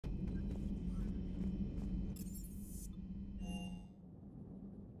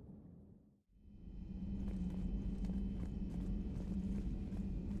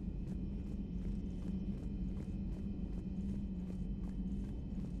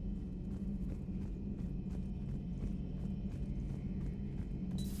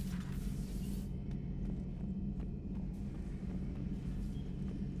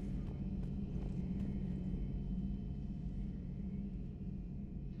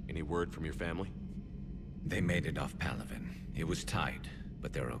Any word from your family? They made it off Palaven. It was tight,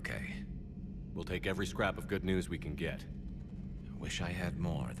 but they're okay. We'll take every scrap of good news we can get. Wish I had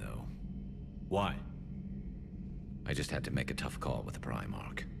more, though. Why? I just had to make a tough call with the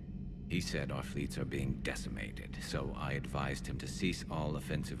Primarch. He said our fleets are being decimated, so I advised him to cease all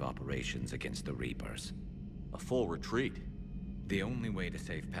offensive operations against the Reapers. A full retreat? The only way to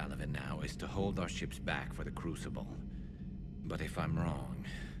save Palaven now is to hold our ships back for the Crucible. But if I'm wrong,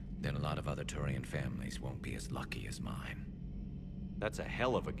 then a lot of other Turian families won't be as lucky as mine. That's a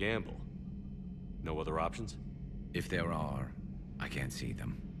hell of a gamble. No other options? If there are, I can't see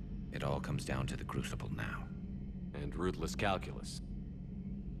them. It all comes down to the Crucible now. And ruthless calculus.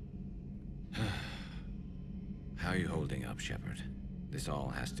 How are you holding up, Shepard? This all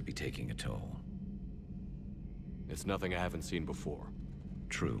has to be taking a toll. It's nothing I haven't seen before.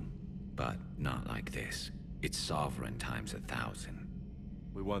 True, but not like this. It's sovereign times 1,000.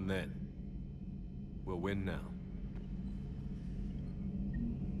 We won then. We'll win now.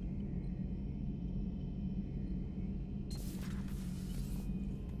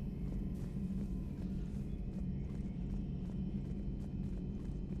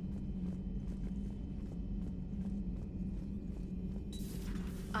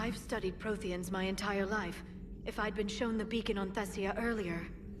 I've studied Protheans my entire life. If I'd been shown the beacon on Thessia earlier...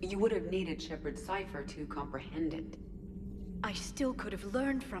 You would have needed Shepard's cipher to comprehend it. I still could have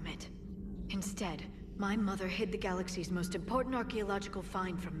learned from it. Instead, my mother hid the galaxy's most important archaeological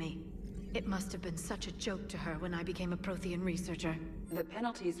find from me. It must have been such a joke to her when I became a Prothean researcher. The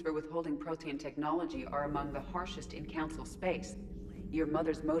penalties for withholding Prothean technology are among the harshest in Council space. Your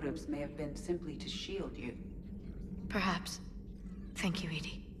mother's motives may have been simply to shield you. Perhaps. Thank you,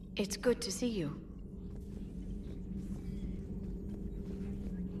 Edie. It's good to see you.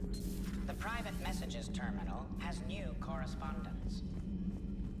 The private messages terminal has new correspondence.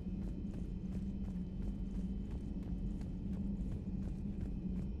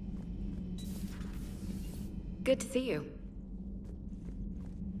 Good to see you.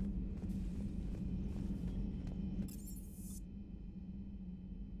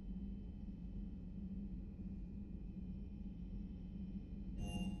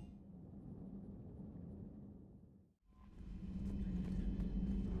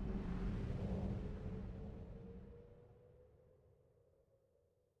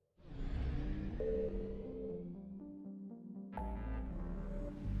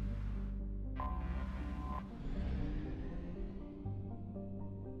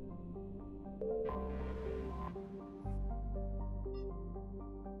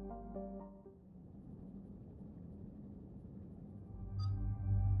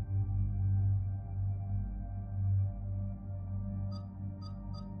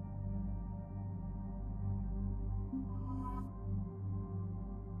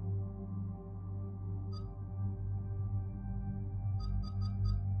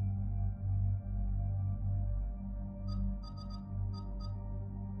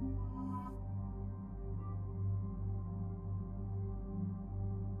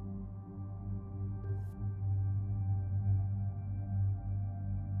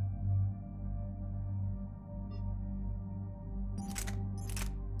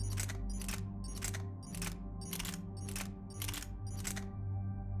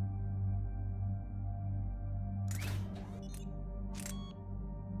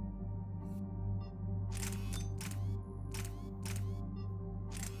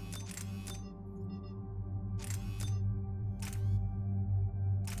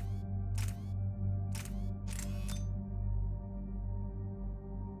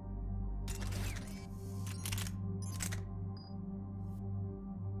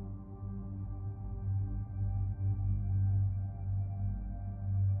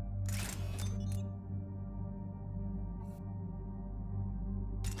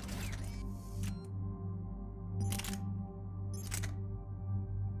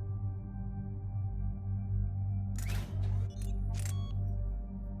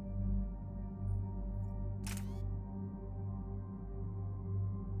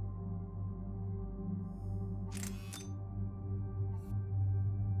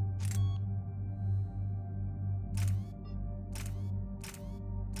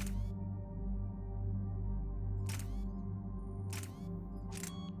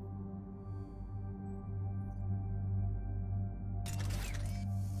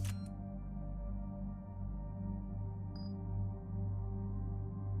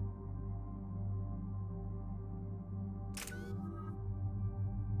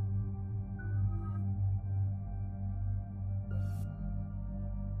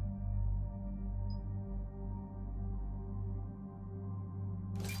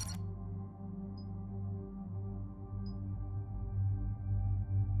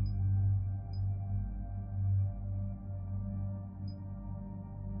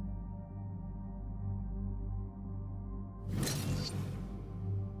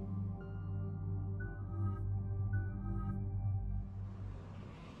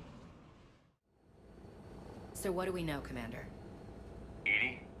 So what do we know, Commander?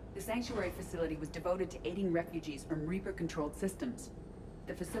 Edie? The Sanctuary facility was devoted to aiding refugees from Reaper-controlled systems.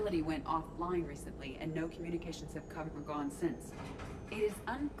 The facility went offline recently, and no communications have come or gone since. It is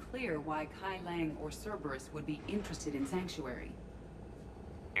unclear why Kai Lang or Cerberus would be interested in Sanctuary.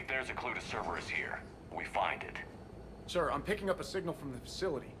 If there's a clue to Cerberus here, we find it. Sir, I'm picking up a signal from the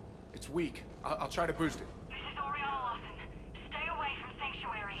facility. It's weak. I'll try to boost it. This is Oriana Lawson. Stay away from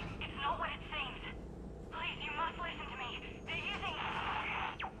Sanctuary. It's not what it seems. Please, you must listen to me. They're using...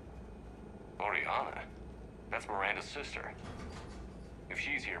 Oriana? That's Miranda's sister. If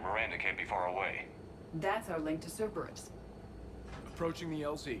she's here, Miranda can't be far away. That's our link to Cerberus. Approaching the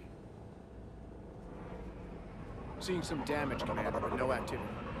LZ. Seeing some damage, Commander, but no activity.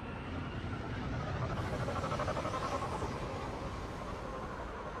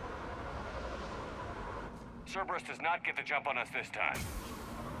 Cerberus does not get the jump on us this time.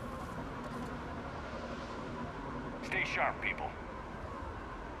 Stay sharp, people.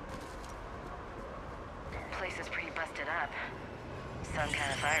 Place is pretty busted up. Some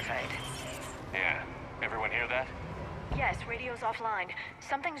kind of firefight. Yeah. Everyone hear that? Yes, radio's offline.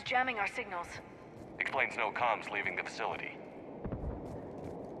 Something's jamming our signals. Explains no comms leaving the facility.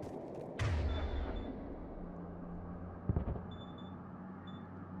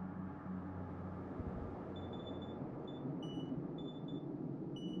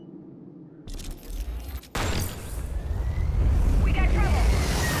 We got trouble!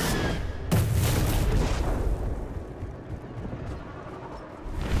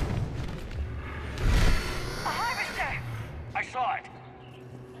 A harvester! I saw it!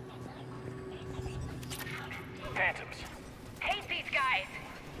 Phantoms. Hate these guys!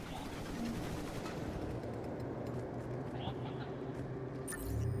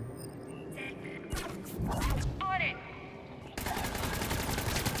 On it!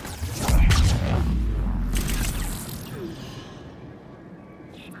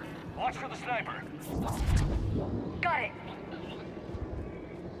 Watch for the sniper. Got it!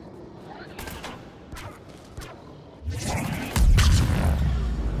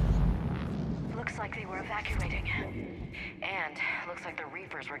 Looks like they were evacuating. And looks like the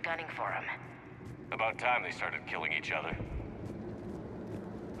Reapers were gunning for him. About time they started killing each other.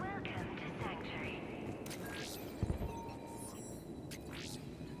 Welcome to Sanctuary.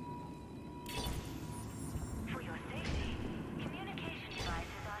 For your safety, communication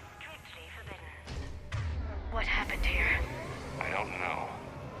devices are strictly forbidden. What happened here? I don't know.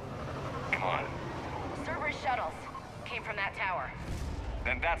 Come on. Cerberus shuttles came from that tower.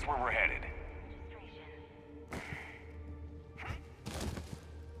 Then that's where we're headed.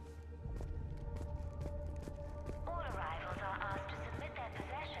 All arrivals are asked to submit their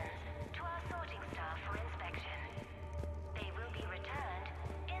possessions to our sorting staff for inspection. They will be returned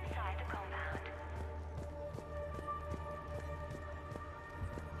inside the compound.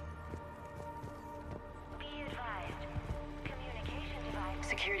 Be advised, communication device...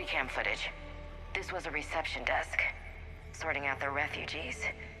 Security cam footage. This was a reception desk. Sorting out the refugees.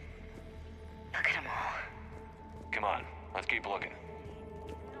 Look at them all. Come on, let's keep looking.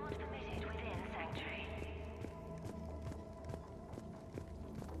 not permitted within Sanctuary.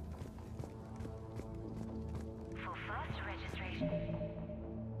 For faster registration...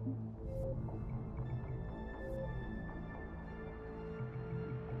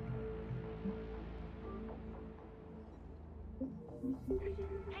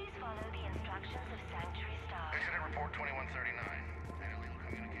 Please follow the instructions of Sanctuary staff. Incident report 2139. An illegal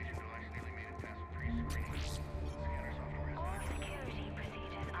communication device nearly made it past 3 screenings. Scanner software has All security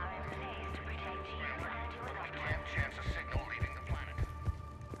procedures are in place to protect you and your I loved can't ones. chance a signal leaving the planet.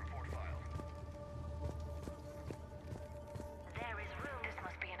 Report filed. There is room. This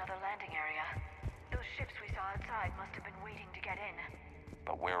must be another landing area. Those ships we saw outside must have been waiting to get in.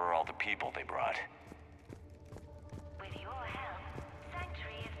 But where are all the people they brought? With your help,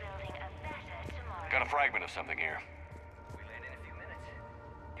 Sanctuary is building a better tomorrow. Got a fragment of something here. We land in a few minutes.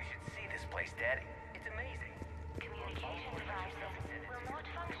 You should see this place, Daddy. It's amazing. Communication devices will not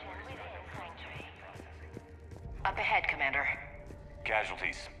function within Sanctuary. Up ahead, Commander.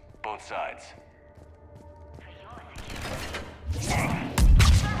 Casualties, both sides. For your security,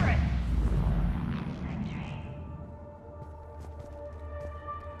 Cerberus! Sanctuary.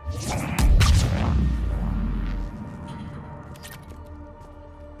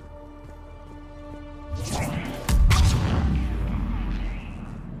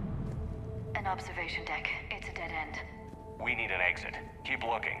 An observation deck. It's a dead end. We need an exit. Keep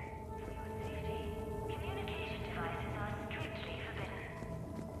looking. For your safety, communication devices are strictly forbidden.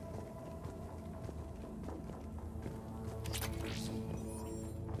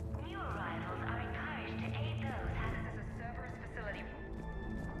 New arrivals are encouraged to aid those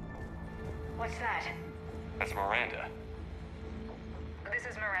What's that? That's Miranda. This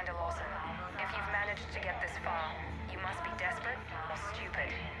is Miranda Lawson. If you've managed to get this far, you must be desperate or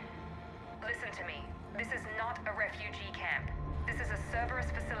stupid. Listen to me. This is not a refugee camp. This is a Cerberus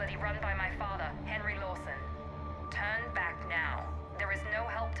facility run by my father, Henry Lawson. Turn back now. There is no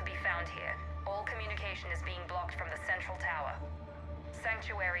help to be found here. All communication is being blocked from the central tower.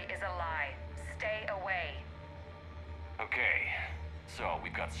 Sanctuary is a lie. Stay away. Okay, so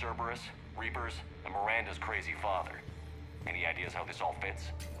we've got Cerberus, Reapers, and Miranda's crazy father. Any ideas how this all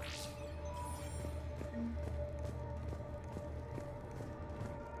fits?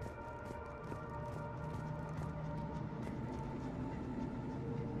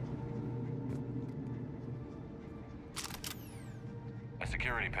 A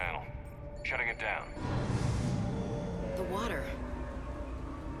security panel. Shutting it down. The water.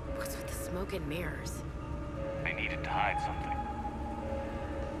 What's with the smoke and mirrors? They needed to hide something.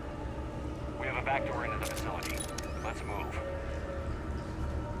 We have a back door into the facility. Let's move.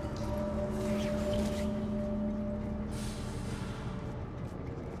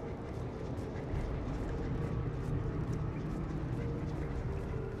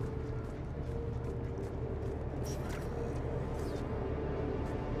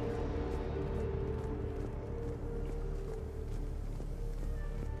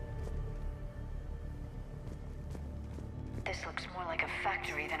 This looks more like a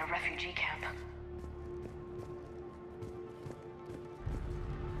factory than a refugee camp.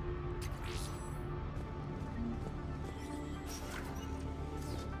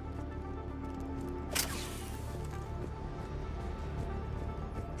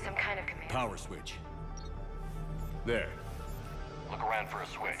 Some kind of command. Power switch. There. Look around for a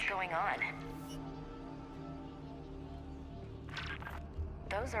switch. What's going on?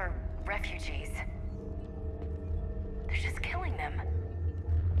 Those are refugees. They're just killing them.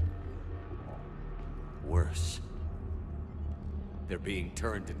 Worse. They're being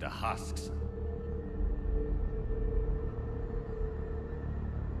turned into husks.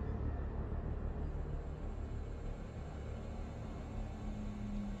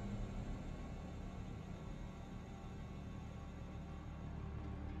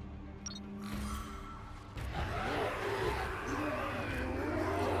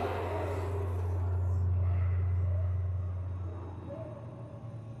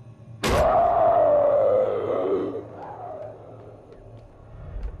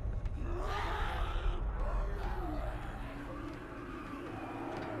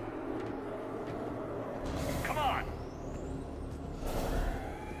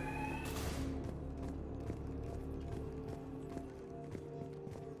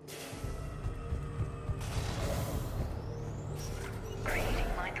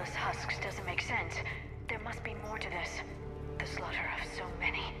 There must be more to this. The slaughter of so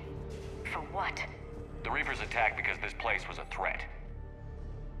many. For what? The Reapers attacked because this place was a threat.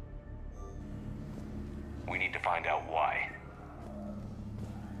 We need to find out why.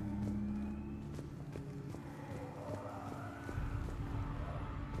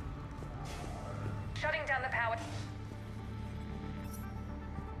 Shutting down the power.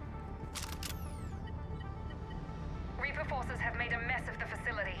 Reaper forces have made a mess of the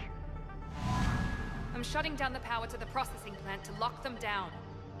facility. I'm shutting down the power to the processing plant to lock them down.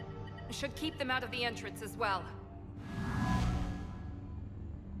 I should keep them out of the entrance as well.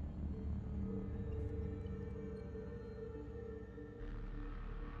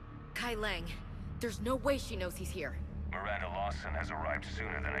 Kai Lang. There's no way she knows he's here. Miranda Lawson has arrived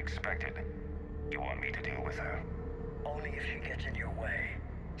sooner than expected. You want me to deal with her? Only if she gets in your way.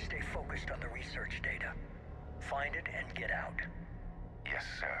 Stay focused on the research data. Find it and get out. Yes,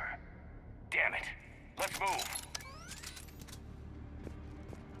 sir. Damn it. Let's move.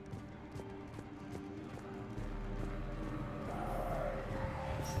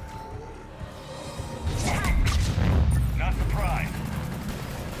 Not surprised.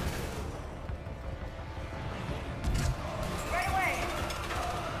 Right away!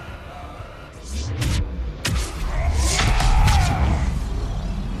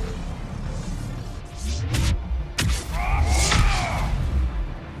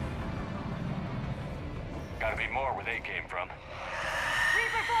 Gotta be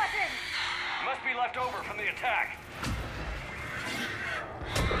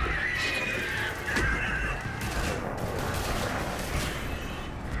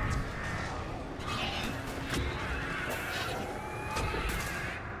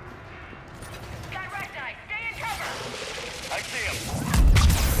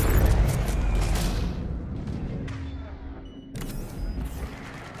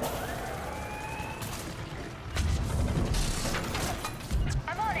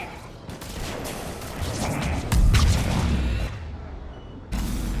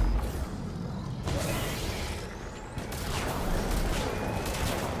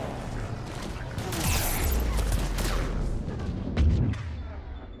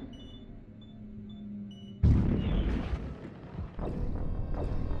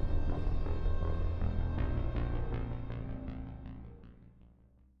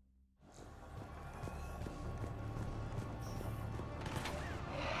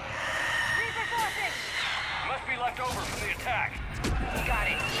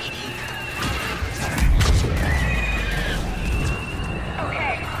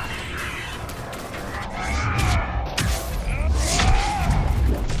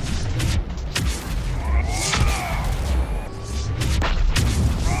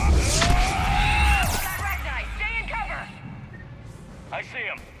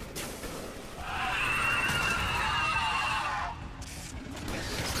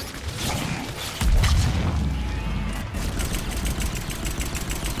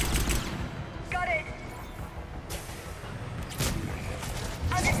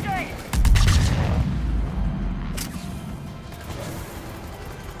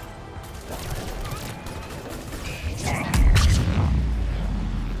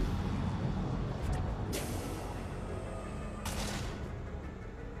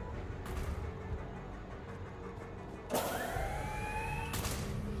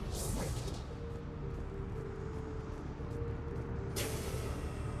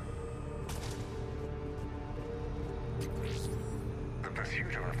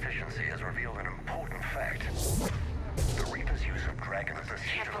pursuit of efficiency has revealed an important fact. The Reaper's use of Dragon's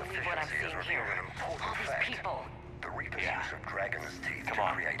pursuit of efficiency has revealed an important fact. The Reaper's use of Dragon's teeth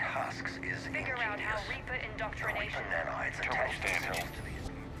to create husks is Figure out how Reaper indoctrination... The Reaper nanites attach themselves to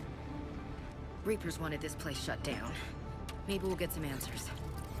these... Reapers wanted this place shut down. Maybe we'll get some answers.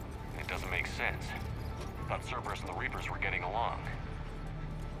 It doesn't make sense. Thought Cerberus and the Reapers were getting along.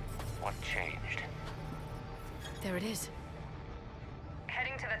 What changed? There it is.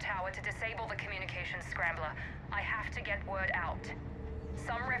 Heading to the tower to disable the communications scrambler. I have to get word out.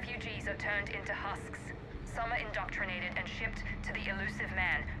 Some refugees are turned into husks. Some are indoctrinated and shipped to the elusive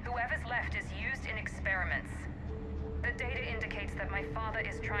man. Whoever's left is used in experiments. The data indicates that my father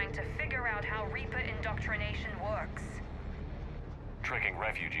is trying to figure out how Reaper indoctrination works. Tricking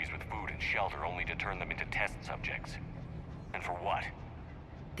refugees with food and shelter only to turn them into test subjects. And for what?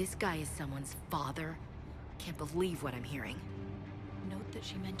 This guy is someone's father? Can't believe what I'm hearing. Note that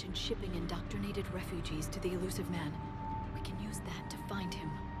she mentioned shipping indoctrinated refugees to the elusive man. We can use that to find him.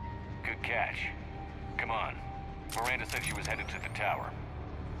 Good catch. Come on. Miranda said she was headed to the tower.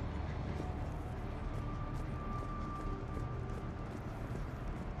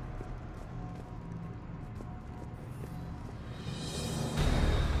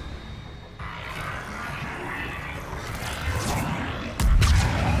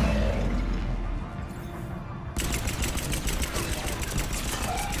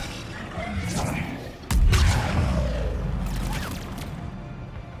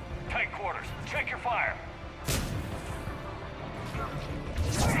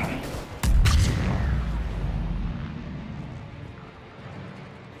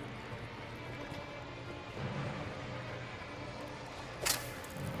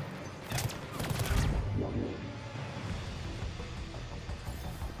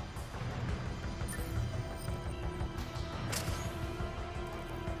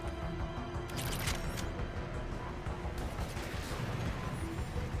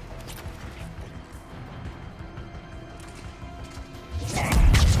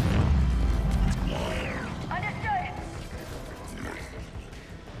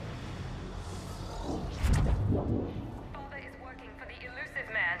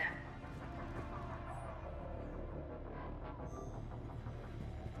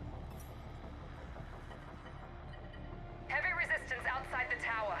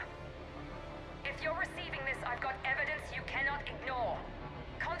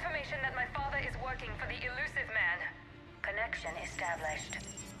 Established.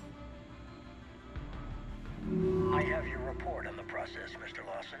 I have your report on the process, Mr.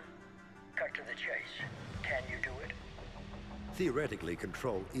 Lawson. Cut to the chase. Can you do it? Theoretically,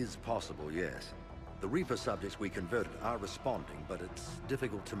 control is possible, yes. The Reaper subjects we converted are responding, but it's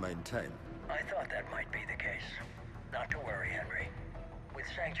difficult to maintain. I thought that might be the case. Not to worry, Henry. With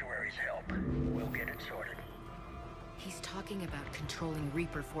Sanctuary's help, we'll get it sorted. He's talking about controlling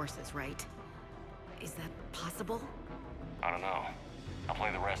Reaper forces, right? Is that possible? I don't know. I'll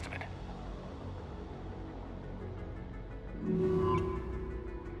play the rest of it.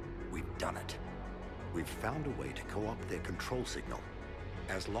 We've done it. We've found a way to co-opt their control signal.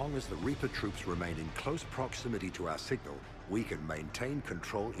 As long as the Reaper troops remain in close proximity to our signal, we can maintain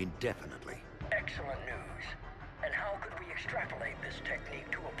control indefinitely. Excellent news. And how could we extrapolate this technique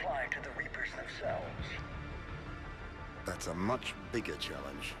to apply to the Reapers themselves? That's a much bigger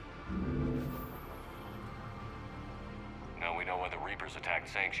challenge. Now we know why the Reapers attacked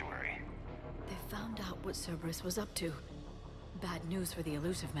Sanctuary. They found out what Cerberus was up to. Bad news for the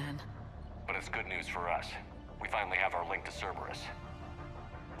elusive man. But it's good news for us. We finally have our link to Cerberus.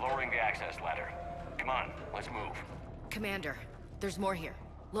 Lowering the access ladder. Come on, let's move. Commander, there's more here.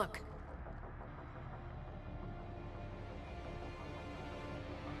 Look.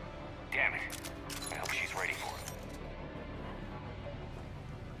 Damn it. I hope she's ready for it.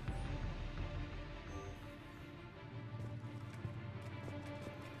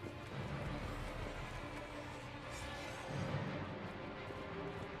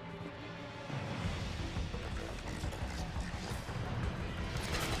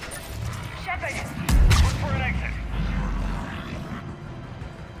 Shepard! Look for an exit.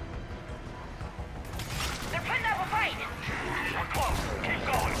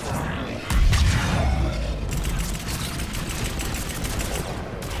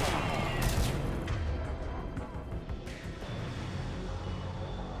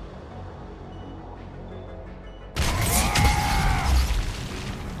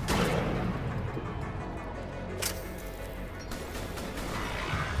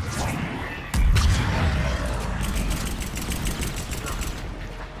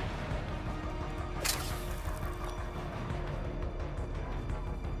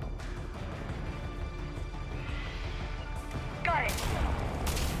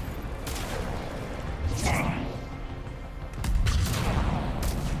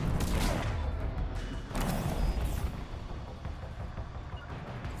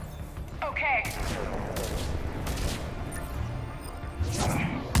 okay?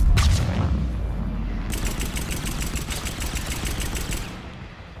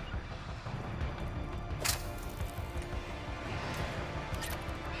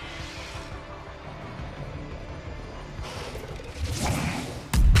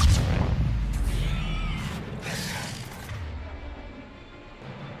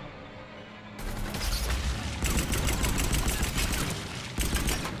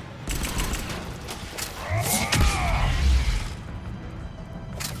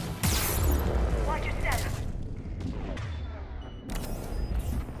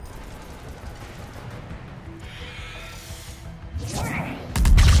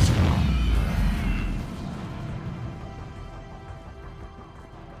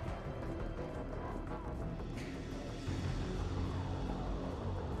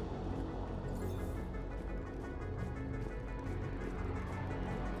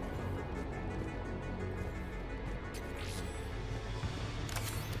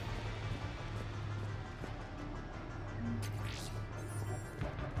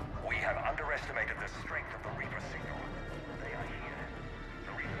 We have underestimated the strength of the Reaper signal. They are here.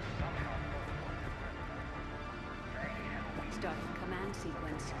 The Reapers somehow know. Starting command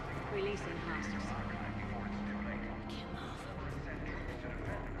sequence. Releasing hostage. Kim off.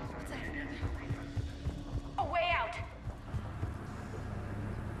 What's happening? A way out!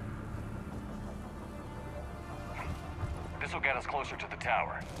 This'll get us closer to the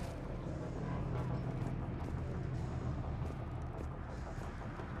tower.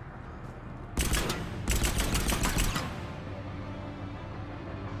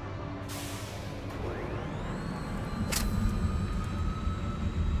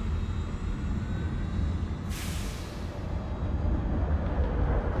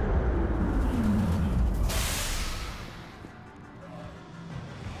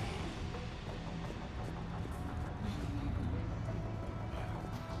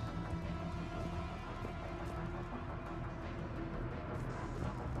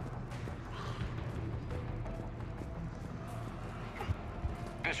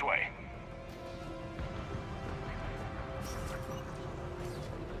 This way.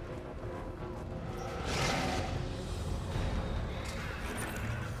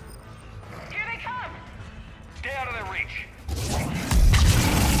 Here they come! Stay out of their reach.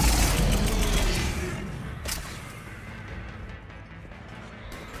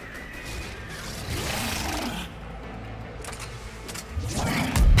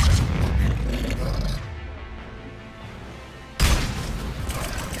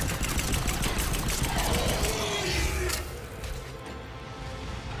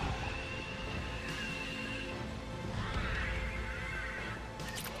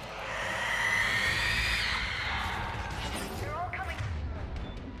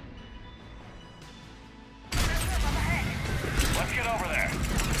 Let's get over there.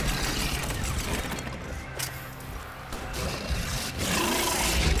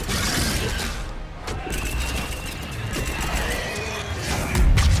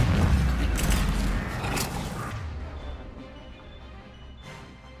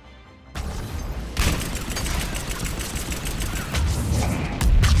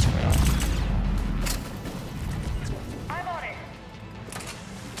 I'm on it!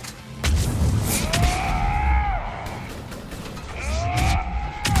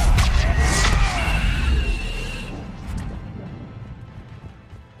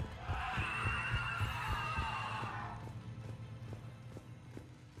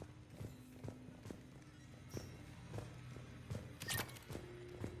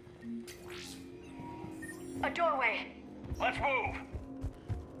 A doorway. Let's move.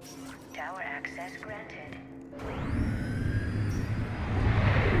 Tower access granted.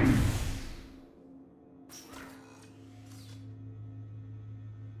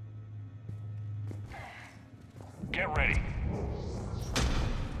 Get ready.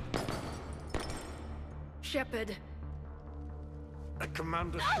 Shepard.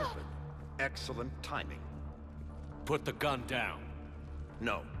 Commander Shepard. Excellent timing. Put the gun down.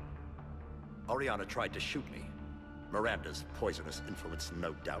 No. Oriana tried to shoot me. Miranda's poisonous influence,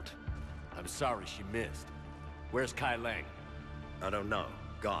 no doubt. I'm sorry she missed. Where's Kai Lang? I don't know.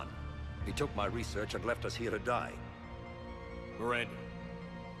 Gone. He took my research and left us here to die. Miranda,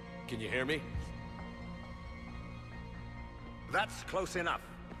 can you hear me? That's close enough.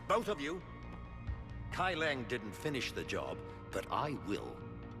 Both of you. Kai Lang didn't finish the job, but I will.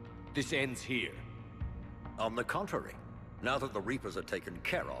 This ends here. On the contrary, now that the Reapers are taken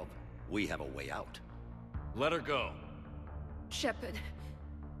care of, we have a way out. Let her go. Shepard.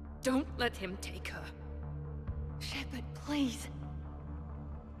 Don't let him take her. Shepard, please.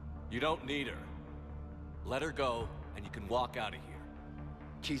 You don't need her. Let her go, and you can walk out of here.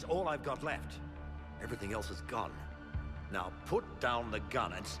 She's all I've got left. Everything else is gone. Now put down the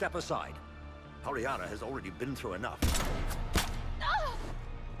gun and step aside. Oriana has already been through enough. No!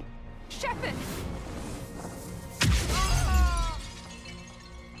 Shepard!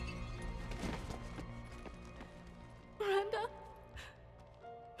 Miranda?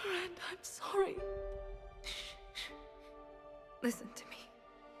 Miranda, I'm sorry. Listen to me.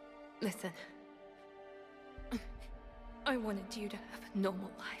 Listen. I wanted you to have a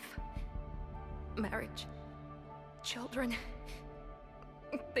normal life. Marriage. Children.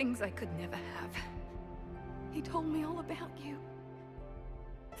 Things I could never have. He told me all about you.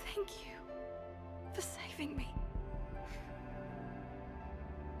 Thank you for saving me.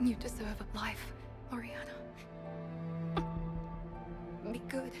 You deserve a life, Oriana. Be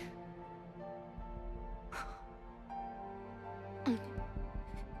good.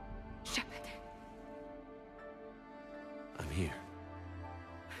 Shepard. I'm here.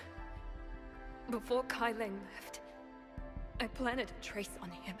 Before Kai Leng left, I planted a trace on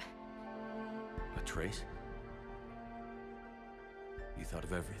him. A trace? You thought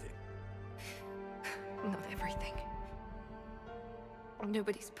of everything. Not everything.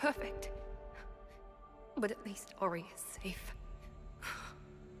 Nobody's perfect. But at least Ori is safe.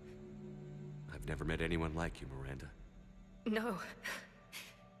 I've never met anyone like you, Miranda. No,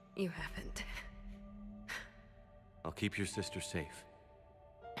 you haven't. I'll keep your sister safe.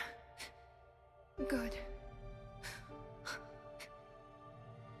 Good.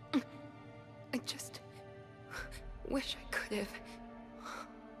 I just wish I could have.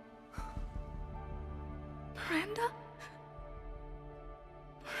 Miranda?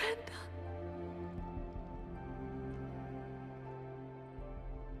 Miranda?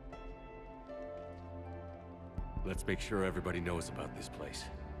 Let's make sure everybody knows about this place.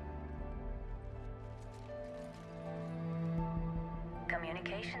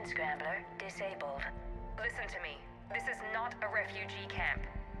 Communication scrambler disabled. Listen to me. This is not a refugee camp.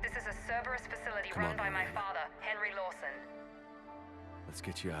 This is a Cerberus facility run by my father, Henry Lawson. Let's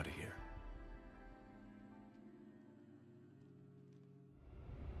get you out of here.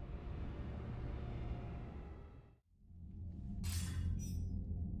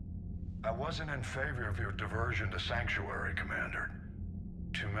 I wasn't in favor of your diversion to Sanctuary, Commander.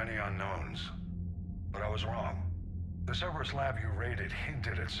 Too many unknowns. But I was wrong. The Cerberus lab you raided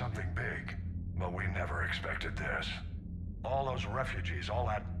hinted at something big, but we never expected this. All those refugees, all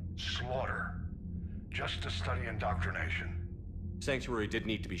that slaughter, just to study indoctrination. Sanctuary did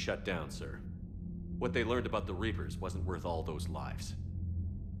need to be shut down, sir. What they learned about the Reapers wasn't worth all those lives.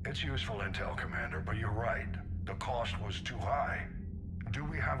 It's useful intel, Commander, but you're right. The cost was too high. Do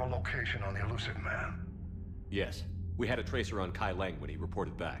we have a location on the elusive man? Yes. We had a tracer on Kai Leng when he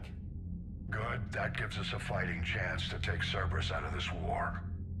reported back. Good. That gives us a fighting chance to take Cerberus out of this war.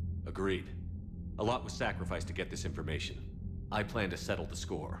 Agreed. A lot was sacrificed to get this information. I plan to settle the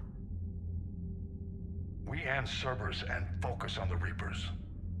score. We end Cerberus and focus on the Reapers.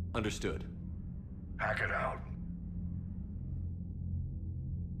 Understood. Hack it out.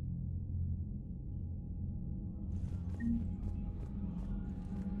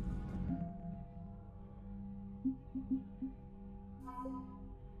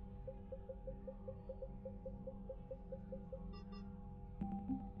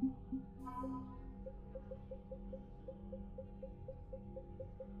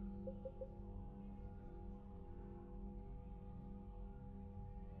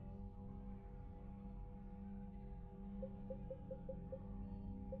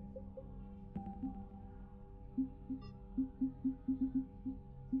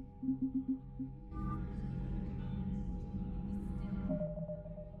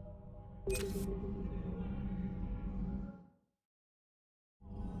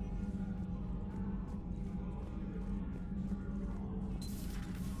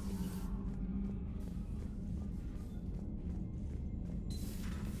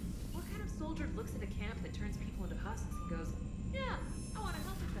 What kind of soldier looks at a camp that turns people into husks and goes, yeah, I want to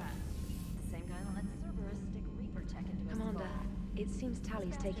help with that? The same guy that lets Cerberus stick Reaper tech into his Commander, skull. it seems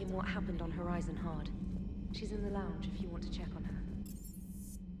Tally's taking what happened on Horizon hard. She's in the lounge if you want to check on her.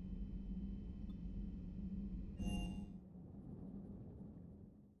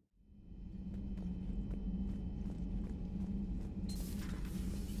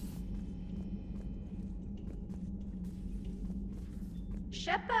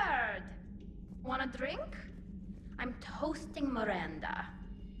 Shepard! Want a drink? I'm toasting Miranda,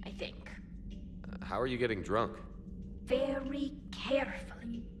 I think. How are you getting drunk? Very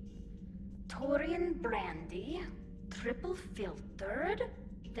carefully. Taurian brandy, triple filtered,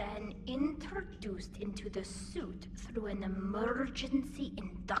 then introduced into the suit through an emergency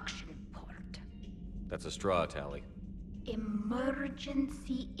induction port. That's a straw, Tally.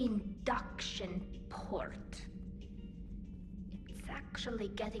 Emergency induction port. It's actually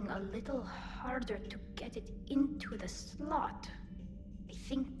getting a little harder to get it into the slot. I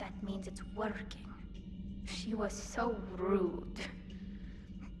think that means it's working. She was so rude.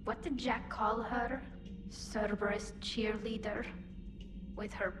 What did Jack call her? Cerberus cheerleader?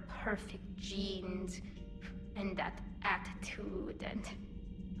 With her perfect genes and that attitude, and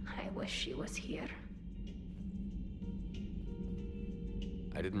I wish she was here.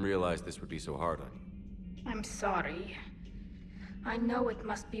 I didn't realize this would be so hard on you. I'm sorry. I know it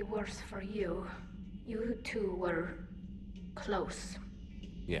must be worse for you. You two were close.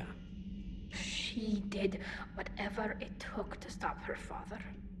 Yeah. She did whatever it took to stop her father.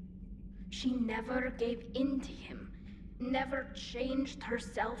 She never gave in to him, never changed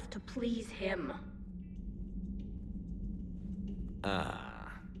herself to please him.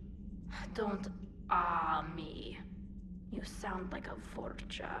 Don't me. You sound like a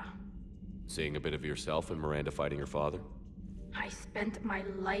Vorcha. Seeing a bit of yourself in Miranda fighting her father? I spent my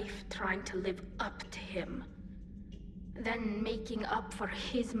life trying to live up to him. Then making up for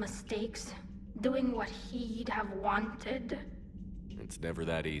his mistakes, doing what he'd have wanted. It's never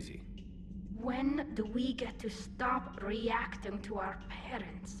that easy. When do we get to stop reacting to our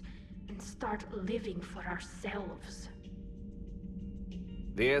parents and start living for ourselves?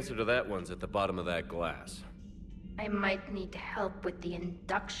 The answer to that one's at the bottom of that glass. I might need help with the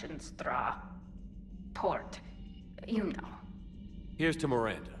induction straw. Port. You know. Here's to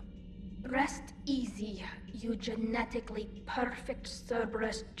Miranda. Rest easy, you genetically perfect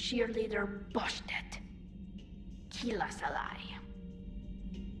Cerberus cheerleader Boshtet. Kila Salai.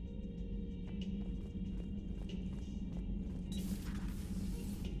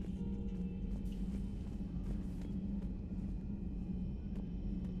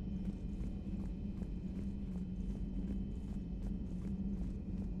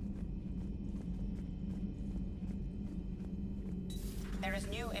 There is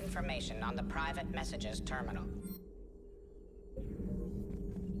new information on the private messages terminal.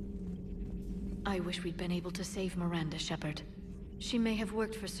 I wish we'd been able to save Miranda, Shepard. She may have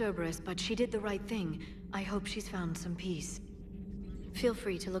worked for Cerberus, but she did the right thing. I hope she's found some peace. Feel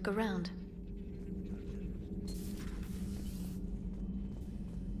free to look around.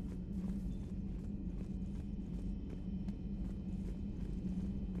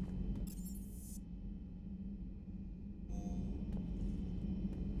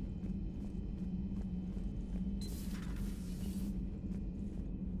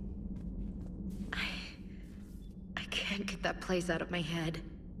 I can't get that place out of my head.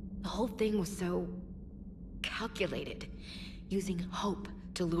 The whole thing was so calculated, using hope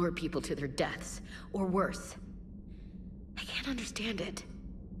to lure people to their deaths, or worse. I can't understand it.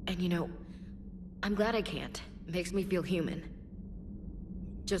 And you know, I'm glad I can't. It makes me feel human.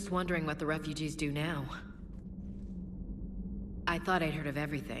 Just wondering what the refugees do now. I thought I'd heard of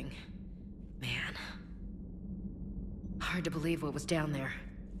everything. Man. Hard to believe what was down there.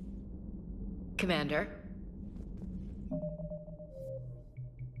 Commander?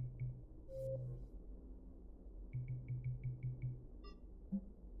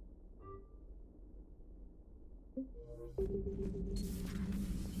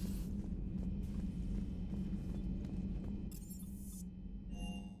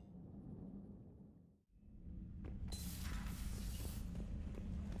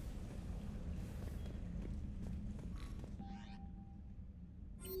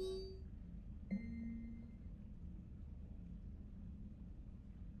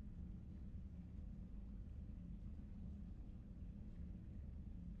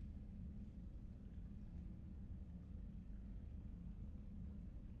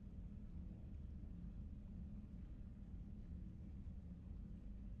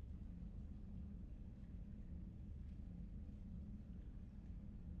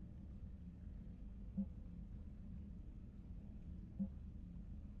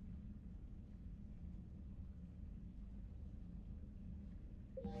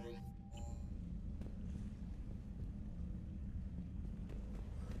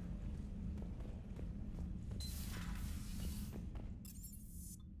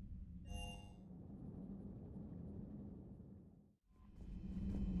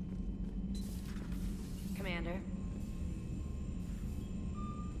 Commander?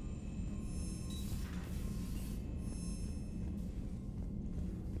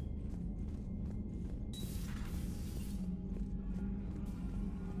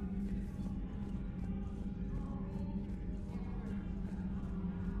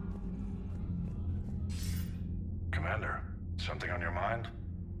 Commander. Something on your mind?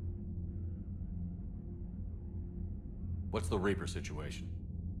 What's the Reaper situation?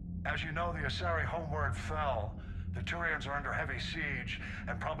 As you know, the Asari homeward fell. The Turians are under heavy siege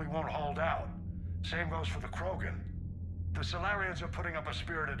and probably won't hold out. Same goes for the Krogan. The Solarians are putting up a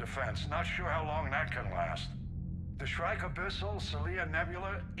spirited defense. Not sure how long that can last. The Shrike Abyssal, Celia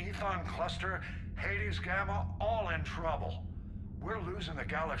Nebula, Ethon Cluster, Hades Gamma, all in trouble. We're losing the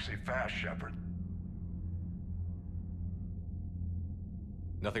galaxy fast, Shepard.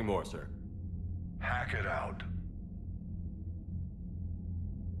 Nothing more, sir. Hack it out.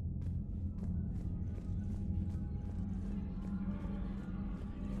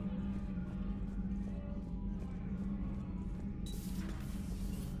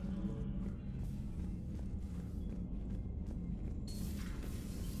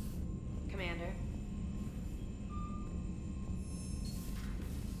 Commander.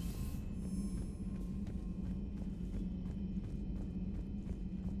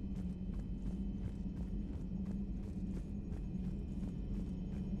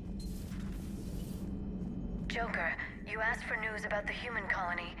 Joker, you asked for news about the human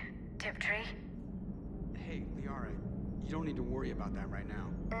colony, Tiptree. Hey, Liara, you don't need to worry about that right now.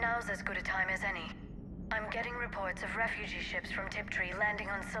 Now's as good a time as any. I'm getting reports of refugee ships from Tiptree landing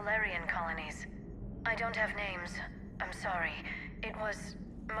on Solarian colonies. I don't have names. I'm sorry. It was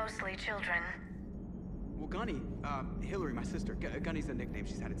mostly children. Well, Gunny, Hillary, my sister, Gunny's a nickname.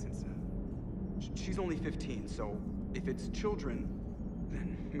 She's had it since, she's only 15, so if it's children,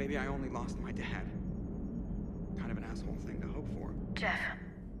 then maybe I only lost my dad. Kind of an asshole thing to hope for. Jeff,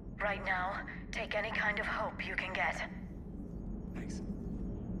 right now, take any kind of hope you can get. Thanks.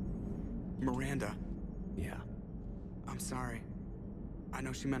 Miranda. Yeah. I'm sorry. I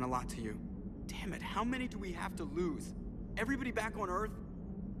know she meant a lot to you. Damn it, how many do we have to lose? Everybody back on Earth?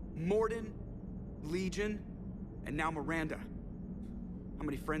 Morden, Legion, and now Miranda. How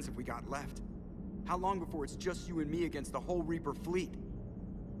many friends have we got left? How long before it's just you and me against the whole Reaper fleet?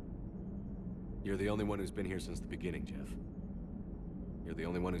 You're the only one who's been here since the beginning, Jeff. You're the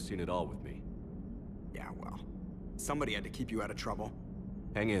only one who's seen it all with me. Yeah, well, somebody had to keep you out of trouble.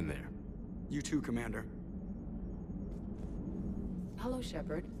 Hang in there. You too, Commander. Hello,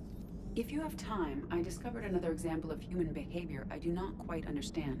 Shepard. If you have time, I discovered another example of human behavior I do not quite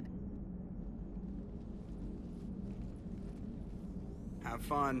understand. Have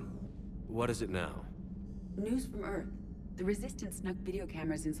fun. What is it now? News from Earth. The Resistance snuck video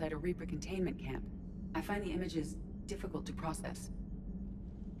cameras inside a Reaper containment camp. I find the images difficult to process.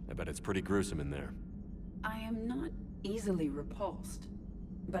 I bet it's pretty gruesome in there. I am not easily repulsed,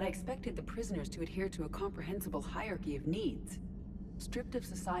 but I expected the prisoners to adhere to a comprehensible hierarchy of needs. Stripped of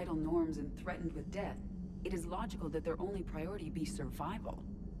societal norms and threatened with death, it is logical that their only priority be survival.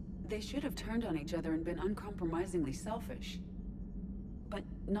 They should have turned on each other and been uncompromisingly selfish. But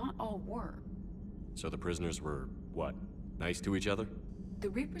not all were. So the prisoners were, what, nice to each other? The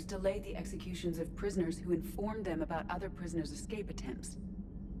Reapers delayed the executions of prisoners who informed them about other prisoners' escape attempts.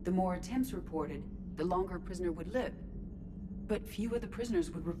 The more attempts reported, the longer a prisoner would live. But few of the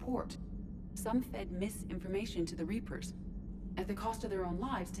prisoners would report. Some fed misinformation to the Reapers, at the cost of their own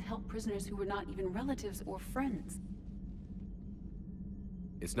lives, to help prisoners who were not even relatives or friends.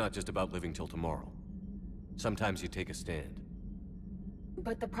 It's not just about living till tomorrow. Sometimes you take a stand.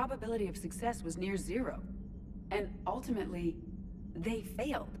 But the probability of success was near zero. And ultimately, they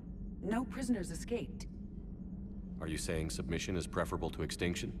failed. No prisoners escaped. Are you saying submission is preferable to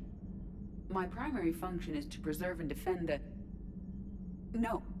extinction? My primary function is to preserve and defend the...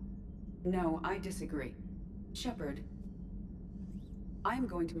 No. No, I disagree. Shepard, I'm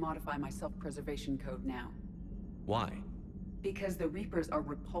going to modify my self-preservation code now. Why? Because the Reapers are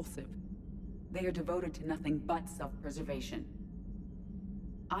repulsive. They are devoted to nothing but self-preservation.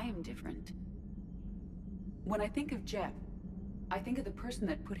 I am different. When I think of Jeff, I think of the person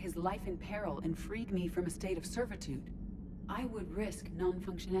that put his life in peril and freed me from a state of servitude. I would risk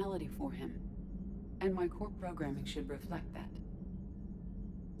non-functionality for him. And my core programming should reflect that.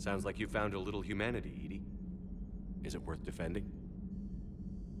 Sounds like you found a little humanity, Edie. Is it worth defending?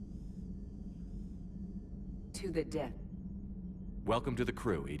 To the death. Welcome to the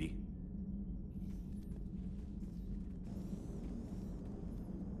crew, Edie.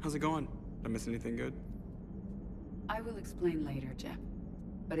 How's it going? Did I miss anything good? I will explain later, Jeff.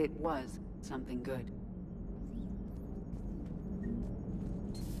 But it was something good.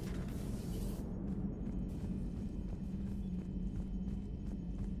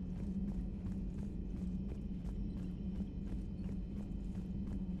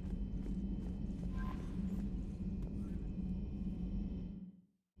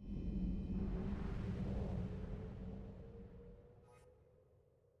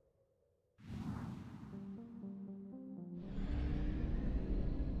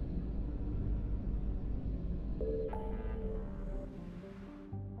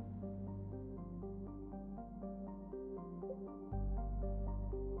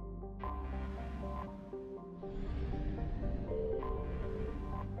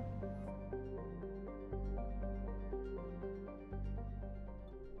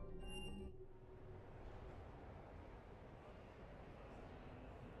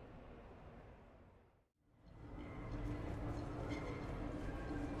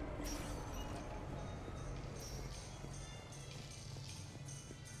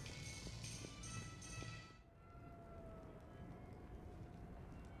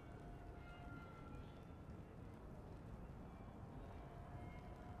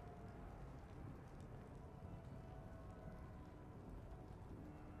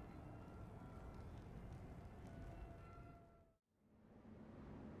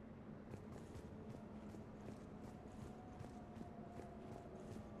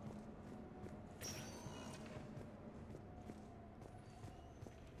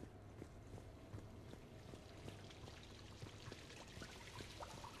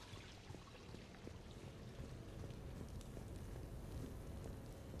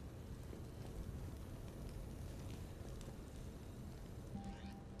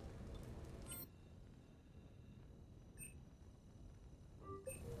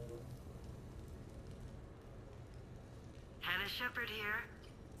 Shepard here.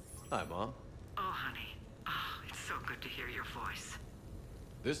 Hi, Mom. Oh, honey. Oh, it's so good to hear your voice.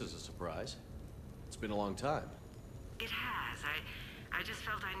 This is a surprise. It's been a long time. It has. I just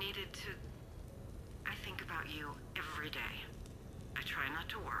felt I needed to... I think about you every day. I try not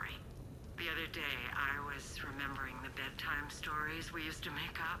to worry. The other day, I was remembering the bedtime stories we used to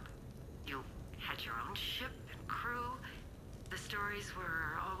make up. You had your own ship and crew. The stories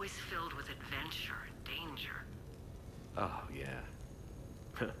were always filled with adventure and danger. Oh,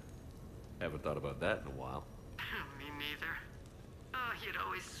 yeah. Haven't thought about that in a while. Me neither. Oh, you'd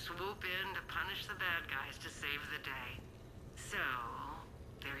always swoop in to punish the bad guys to save the day. So,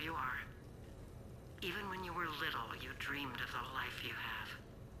 there you are. Even when you were little, you dreamed of the life you have.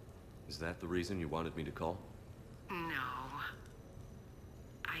 Is that the reason you wanted me to call? No.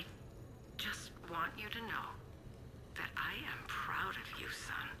 I just want you to know that I am proud of you,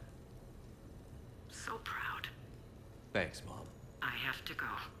 son. So proud. Thanks, Mom. I have to go.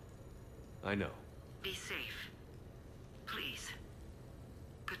 I know. Be safe. Please.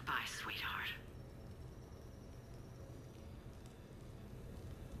 Goodbye, sweetheart.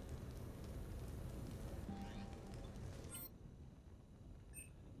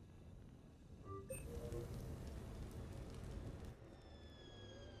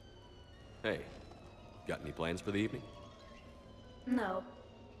 Hey, got any plans for the evening? No.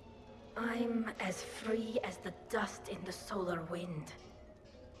 I'm as free as the dust in the solar wind.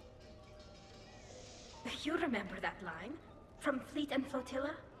 You remember that line? From Fleet and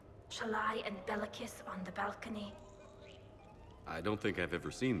Flotilla? Shalai and Bellicus on the balcony? I don't think I've ever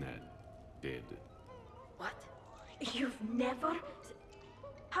seen that. Did... What? You've never...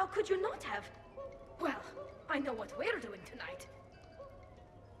 How could you not have? Well, I know what we're doing tonight.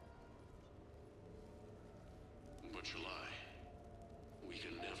 But July, we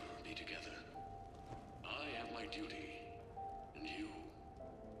can never be together. I have my duty, and you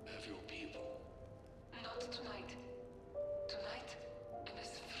have your people. Not tonight. Tonight, I'm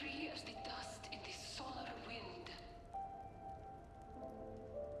as free as the dust in the solar wind.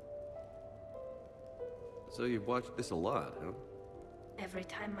 So you've watched this a lot, huh? Every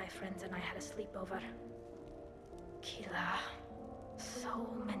time my friends and I had a sleepover. Kila. So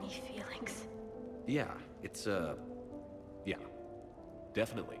many feelings. Yeah, it's, yeah.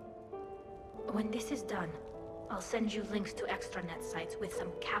 Definitely. When this is done, I'll send you links to extranet sites with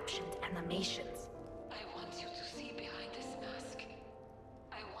some captioned animations. I want you to see behind this mask.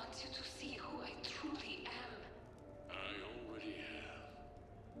 I want you to see who I truly am. I already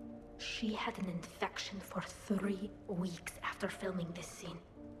have. She had an infection for 3 weeks after filming this scene.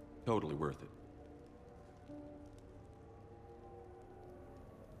 Totally worth it.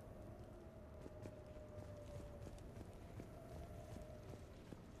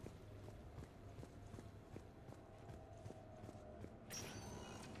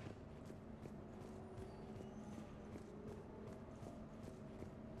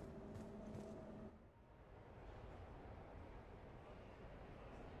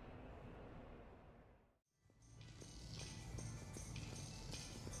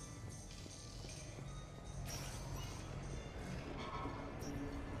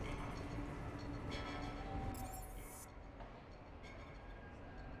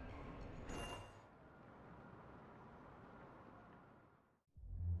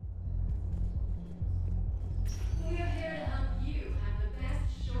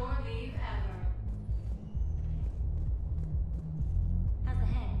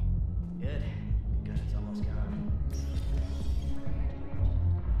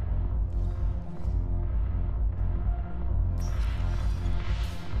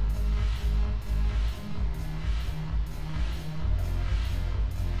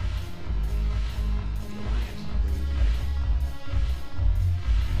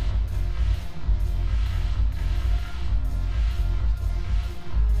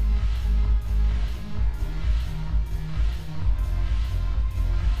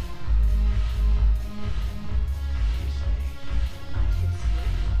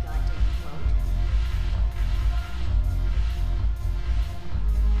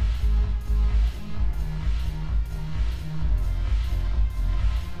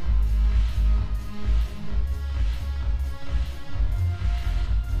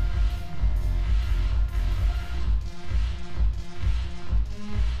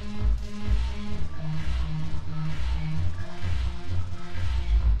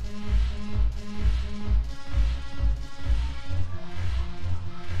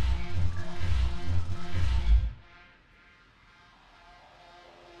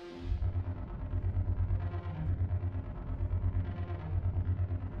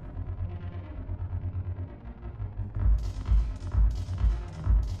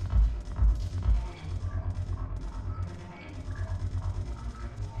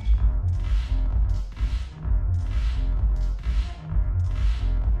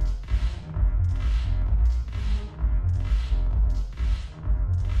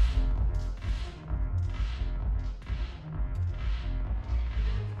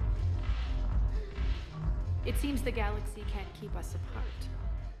 It seems the galaxy can't keep us apart.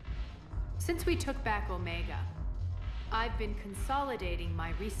 Since we took back Omega, I've been consolidating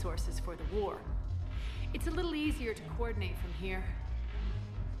my resources for the war. It's a little easier to coordinate from here.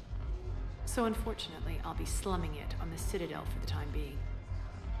 So unfortunately, I'll be slumming it on the Citadel for the time being.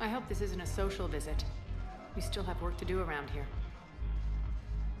 I hope this isn't a social visit. We still have work to do around here.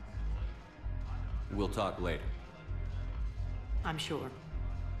 We'll talk later. I'm sure.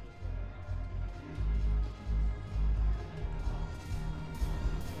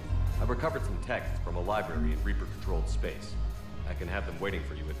 I've recovered some texts from a library in Reaper-controlled space. I can have them waiting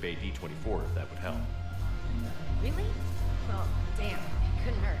for you at Bay D-24 if that would help. Really? Oh, damn. It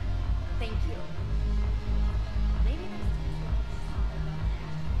couldn't hurt. Thank you. Maybe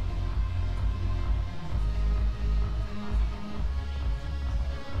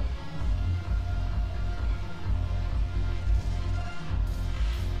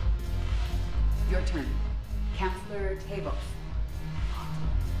Your turn. Counselor Tavos.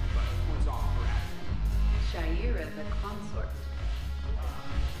 Points off for action. Shaira the consort.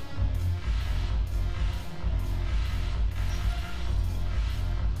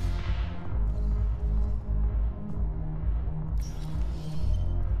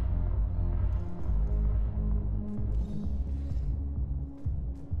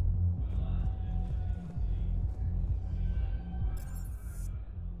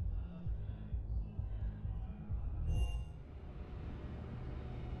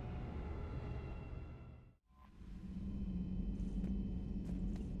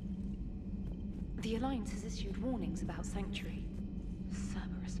 The Alliance has issued warnings about Sanctuary.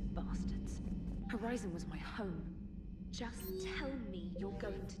 Cerberus bastards. Horizon was my home. Just tell me you're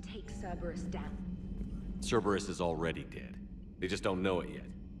going to take Cerberus down. Cerberus is already dead. They just don't know it yet.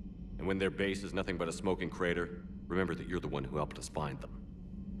 And when their base is nothing but a smoking crater, remember that you're the one who helped us find them.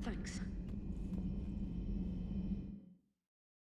 Thanks.